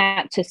bring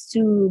that to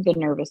soothe the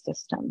nervous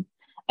system.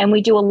 And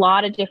we do a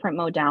lot of different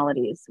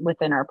modalities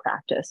within our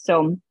practice.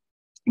 So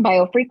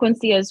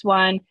biofrequency is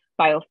one,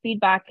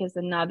 biofeedback is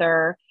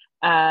another.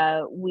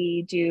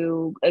 We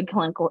do I'm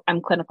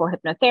clinical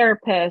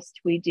hypnotherapist.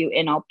 We do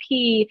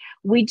NLP.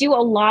 We do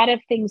a lot of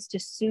things to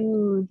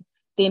soothe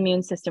the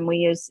immune system. We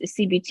use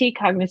CBT,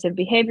 cognitive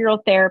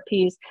behavioral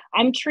therapies.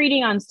 I'm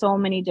treating on so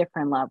many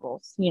different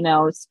levels,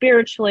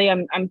 spiritually,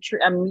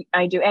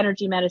 I do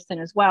energy medicine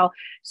as well.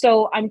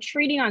 So I'm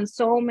treating on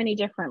so many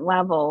different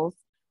levels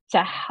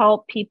to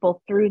help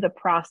people through the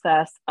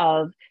process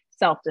of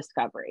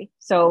self-discovery.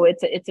 So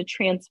it's a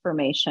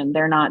transformation.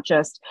 They're not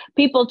just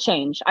people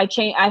change. I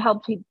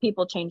help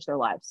people change their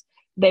lives.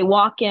 They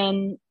walk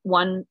in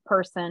one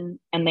person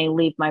and they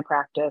leave my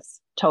practice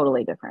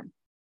totally different.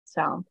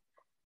 So,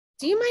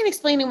 do you mind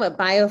explaining what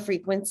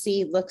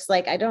biofrequency looks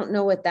like? I don't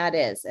know what that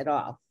is at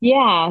all.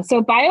 yeah.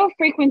 So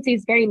biofrequency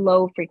is very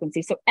low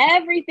frequency. So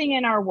everything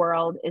in our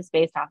world is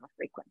based off of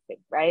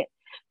frequency, right?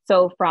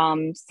 So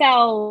from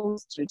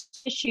cells to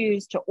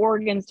tissues to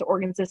organ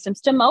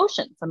systems to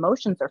emotions.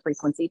 Emotions are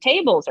frequency.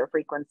 Tables are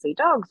frequency.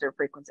 Dogs are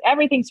frequency.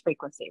 Everything's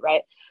frequency,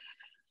 right?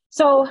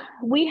 So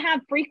we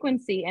have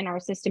frequency in our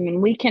system,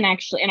 and we can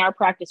actually, in our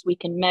practice, we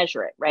can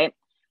measure it, right?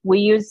 We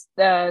use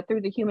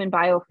through the human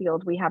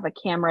biofield, we have a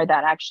camera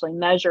that actually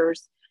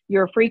measures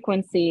your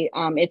frequency.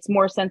 It's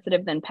more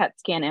sensitive than PET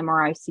scan,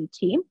 MRI,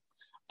 CT.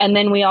 And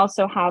then we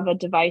also have a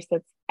device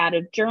that's out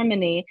of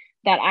Germany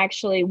that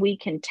actually we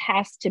can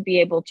test to be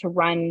able to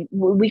run.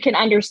 We can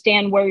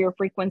understand where your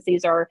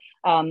frequencies are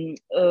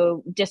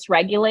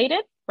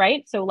dysregulated,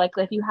 right? So like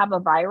if you have a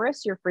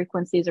virus, your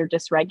frequencies are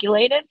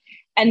dysregulated.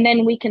 And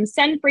then we can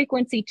send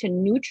frequency to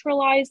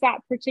neutralize that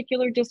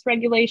particular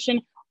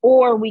dysregulation,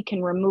 or we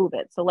can remove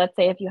it. So let's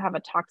say if you have a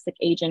toxic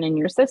agent in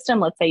your system,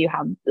 let's say you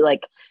have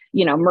like,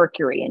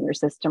 mercury in your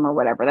system or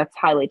whatever, that's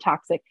highly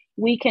toxic.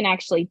 We can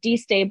actually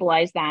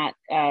destabilize that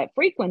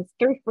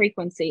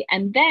frequency.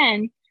 And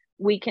then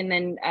we can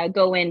then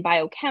go in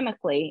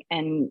biochemically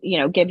and,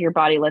 give your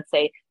body, let's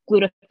say,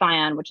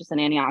 glutathione, which is an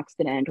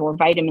antioxidant, or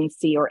vitamin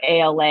C or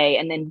ALA,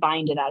 and then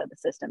bind it out of the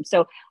system.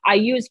 So I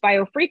use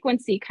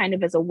biofrequency kind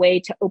of as a way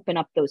to open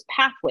up those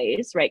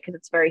pathways, right? Because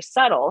it's very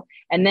subtle.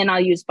 And then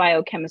I'll use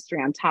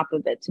biochemistry on top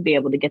of it to be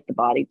able to get the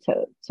body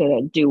to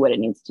do what it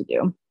needs to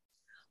do.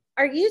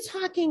 Are you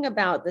talking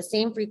about the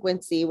same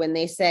frequency when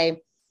they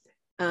say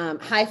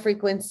high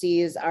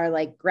frequencies are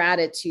like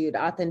gratitude,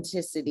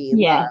 authenticity,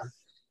 yes. love?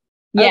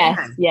 Yes,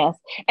 Okay. yes.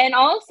 And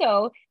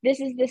also, this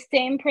is the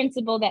same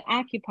principle that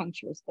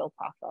acupuncture is built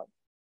off of.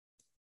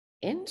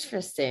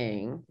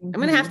 Interesting. Mm-hmm. I'm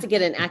going to have to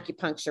get an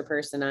acupuncture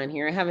person on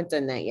here. I haven't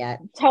done that yet.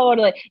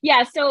 Totally.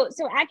 Yeah. So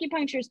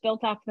acupuncture is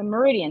built off the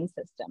meridian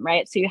system,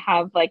 right? So you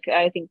have like,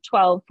 I think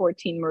 12,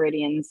 14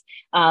 meridians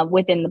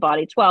within the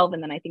body, 12.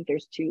 And then I think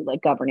there's 2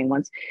 like governing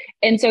ones.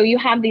 And so you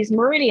have these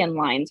meridian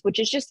lines, which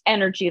is just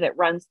energy that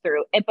runs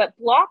through it, but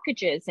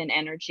blockages in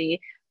energy,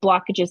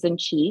 blockages in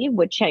chi,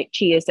 which chi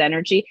is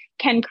energy,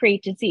 can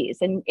create disease.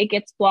 And it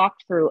gets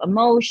blocked through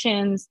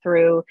emotions,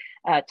 through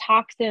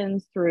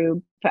toxins,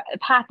 through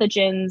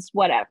pathogens,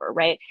 whatever,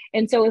 right?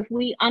 And so if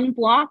we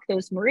unblock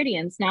those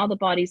meridians, now the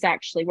body's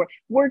actually,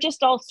 we're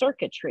just all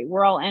circuitry,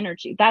 we're all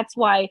energy. That's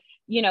why,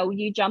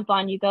 you jump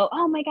on, you go,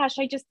 oh my gosh,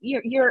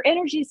 your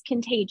energy is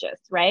contagious,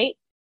 right?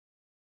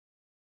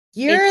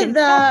 You're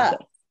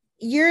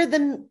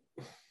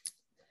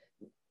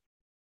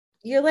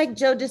like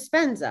Joe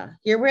Dispenza.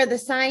 You're where the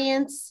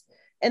science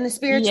and the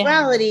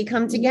spirituality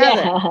come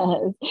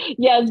together.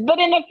 Yes, but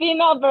in a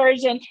female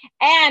version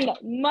and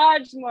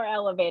much more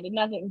elevated.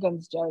 Nothing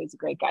against Joe, he's a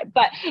great guy,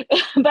 but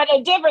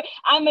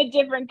I'm a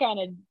different kind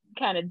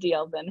of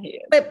deal than he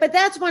is. But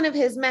that's one of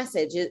his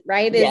messages,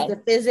 right? Is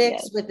the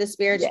physics with the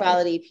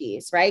spirituality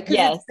piece, right?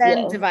 Because it's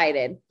been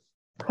divided.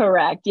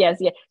 Correct. Yes.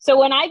 So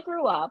when I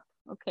grew up,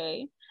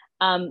 okay.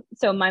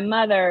 So my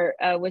mother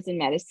was in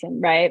medicine,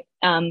 right?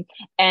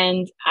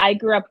 And I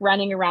grew up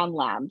running around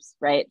labs,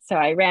 right? So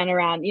I ran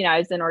around, I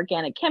was in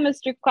organic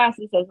chemistry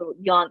classes as a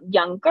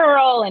young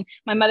girl, and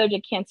my mother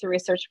did cancer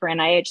research for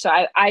NIH. So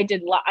I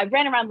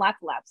ran around lots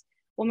of labs.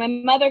 Well, my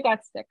mother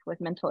got sick with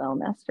mental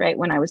illness, right?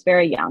 When I was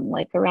very young,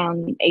 like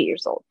around 8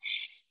 years old.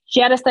 She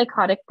had a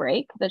psychotic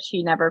break that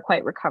she never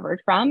quite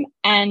recovered from.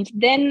 And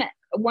then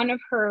one of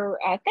her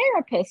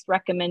therapists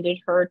recommended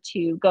her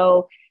to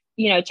go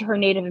to her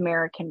Native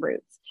American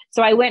roots.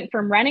 So I went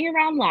from running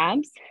around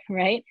labs,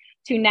 right,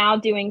 to now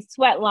doing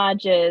sweat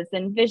lodges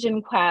and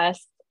vision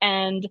quests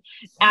and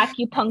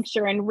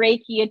acupuncture and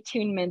Reiki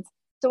attunements.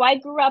 So I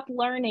grew up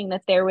learning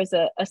that there was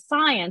a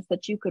science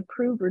that you could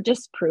prove or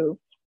disprove,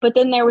 but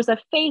then there was a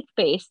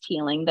faith-based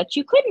healing that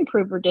you couldn't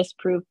prove or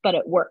disprove, but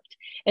it worked.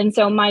 And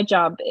so my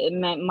job,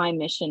 my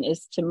mission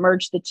is to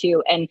merge the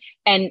two and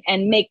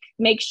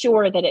make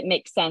sure that it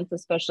makes sense,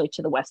 especially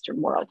to the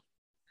Western world.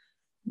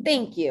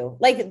 Thank you.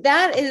 Like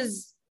that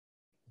is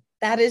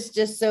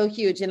just so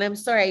huge. And I'm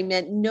sorry, I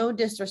meant no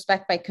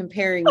disrespect by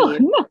comparing you.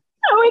 No,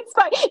 it's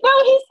fine.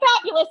 No, he's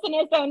fabulous in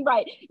his own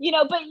right.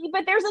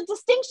 But there's a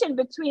distinction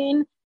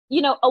between,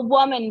 a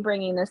woman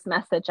bringing this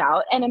message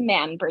out and a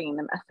man bringing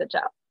the message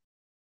out.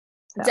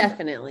 So.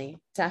 Definitely.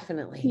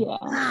 Yeah.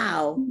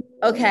 Wow.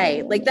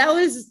 Okay. Like that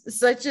was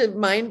such a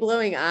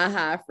mind-blowing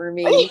aha for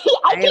me.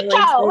 I can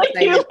tell.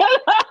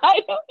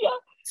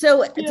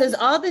 So does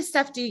all this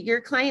stuff, do your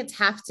clients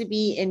have to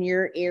be in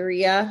your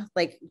area,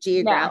 like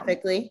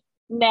geographically?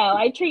 No,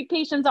 I treat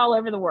patients all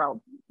over the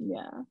world.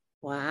 Yeah.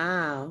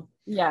 Wow.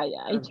 Yeah.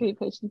 I treat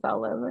patients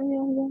all over.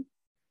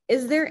 Yeah.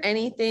 Is there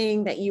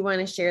anything that you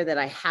want to share that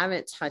I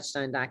haven't touched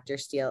on, Dr.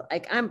 Steele?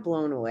 Like I'm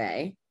blown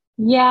away.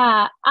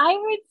 Yeah, I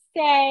would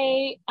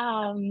say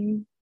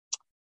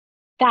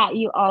that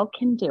you all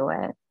can do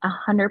it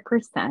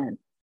 100%.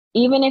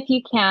 Even if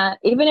you can't,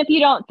 even if you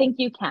don't think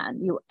you can,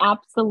 you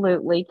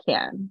absolutely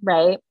can,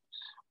 right?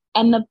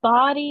 And the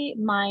body,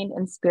 mind,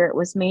 and spirit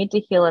was made to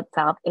heal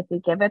itself if we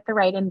give it the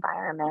right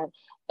environment.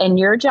 And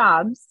your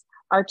jobs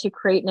are to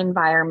create an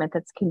environment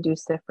that's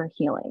conducive for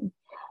healing.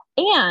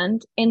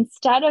 And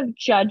instead of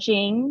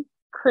judging,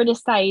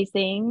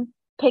 criticizing,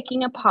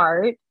 picking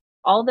apart,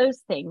 all those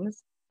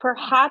things,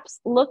 perhaps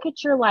look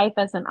at your life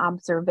as an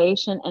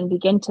observation and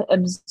begin to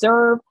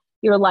observe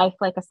your life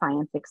like a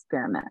science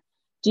experiment.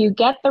 Do you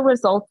get the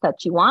results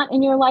that you want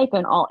in your life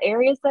in all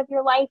areas of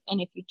your life?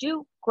 And if you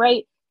do,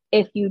 great.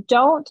 If you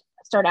don't,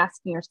 start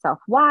asking yourself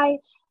why.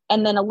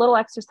 And then a little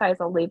exercise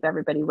I'll leave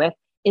everybody with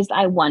is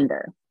I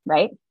wonder,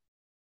 right?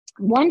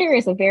 Wonder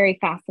is a very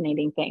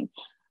fascinating thing,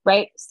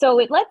 right? So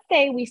let's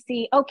say we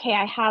see, okay,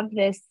 I have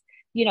this,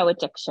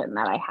 addiction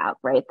that I have,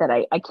 right? That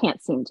I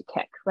can't seem to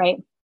kick, right?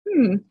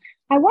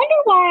 I wonder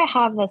why I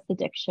have this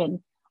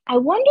addiction. I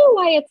wonder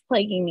why it's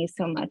plaguing me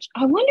so much.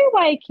 I wonder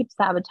why I keep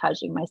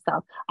sabotaging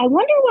myself. I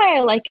wonder why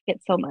I like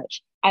it so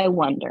much. I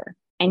wonder.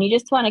 And you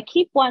just want to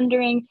keep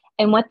wondering.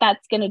 And what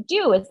that's going to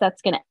do is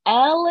that's going to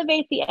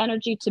elevate the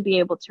energy to be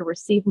able to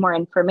receive more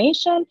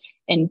information,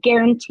 and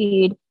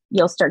guaranteed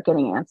you'll start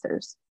getting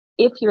answers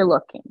if you're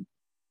looking.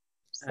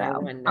 So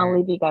I'll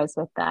leave you guys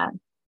with that.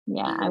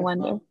 Yeah, beautiful. I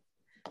wonder.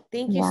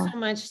 Thank you so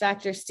much,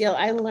 Dr. Steele.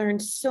 I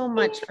learned so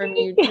much from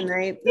you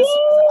tonight. This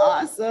was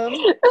awesome.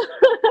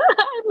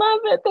 I love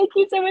it. Thank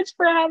you so much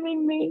for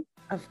having me.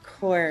 Of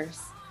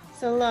course.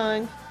 So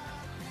long.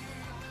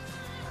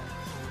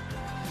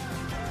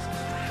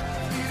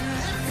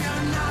 If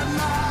you're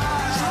not